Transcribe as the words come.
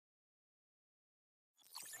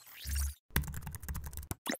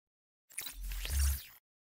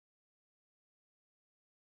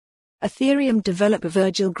Ethereum developer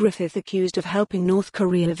Virgil Griffith accused of helping North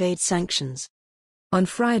Korea evade sanctions. On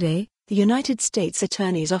Friday, the United States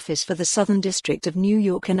Attorney's Office for the Southern District of New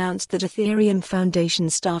York announced that Ethereum Foundation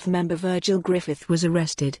staff member Virgil Griffith was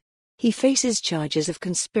arrested. He faces charges of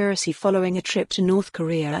conspiracy following a trip to North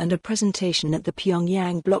Korea and a presentation at the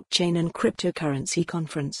Pyongyang Blockchain and Cryptocurrency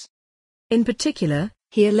Conference. In particular,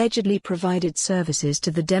 he allegedly provided services to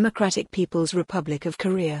the Democratic People's Republic of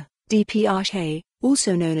Korea, DPRK,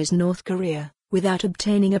 also known as North Korea, without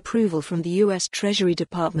obtaining approval from the U.S. Treasury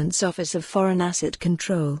Department's Office of Foreign Asset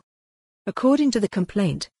Control. According to the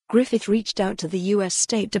complaint, Griffith reached out to the U.S.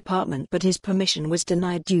 State Department but his permission was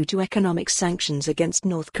denied due to economic sanctions against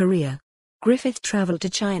North Korea. Griffith traveled to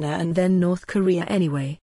China and then North Korea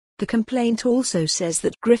anyway. The complaint also says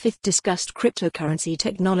that Griffith discussed cryptocurrency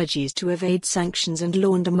technologies to evade sanctions and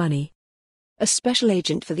launder money. A special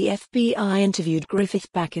agent for the FBI interviewed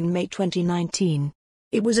Griffith back in May 2019.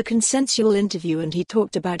 It was a consensual interview and he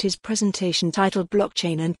talked about his presentation titled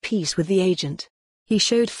Blockchain and Peace with the agent. He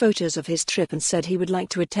showed photos of his trip and said he would like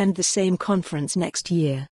to attend the same conference next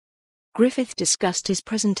year. Griffith discussed his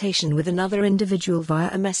presentation with another individual via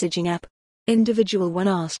a messaging app. Individual 1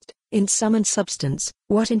 asked, in sum and substance,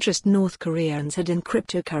 what interest North Koreans had in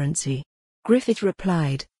cryptocurrency. Griffith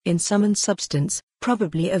replied, in sum and substance,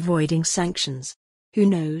 probably avoiding sanctions. Who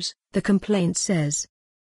knows, the complaint says.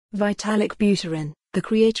 Vitalik Buterin, the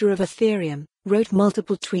creator of Ethereum, wrote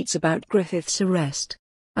multiple tweets about Griffith's arrest.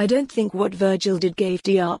 I don't think what Virgil did gave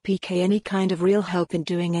DPRK any kind of real help in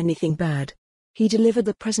doing anything bad. He delivered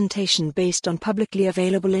the presentation based on publicly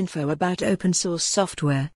available info about open source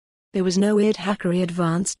software. There was no weird hackery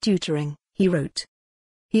advanced tutoring, he wrote.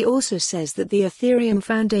 He also says that the Ethereum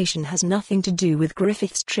Foundation has nothing to do with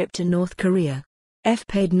Griffith's trip to North Korea. F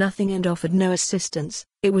paid nothing and offered no assistance.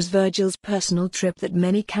 It was Virgil's personal trip that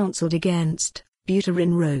many counseled against,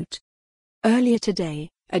 Buterin wrote. Earlier today,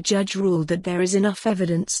 a judge ruled that there is enough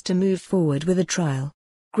evidence to move forward with a trial.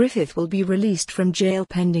 Griffith will be released from jail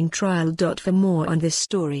pending trial. For more on this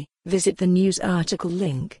story, visit the news article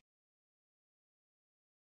link.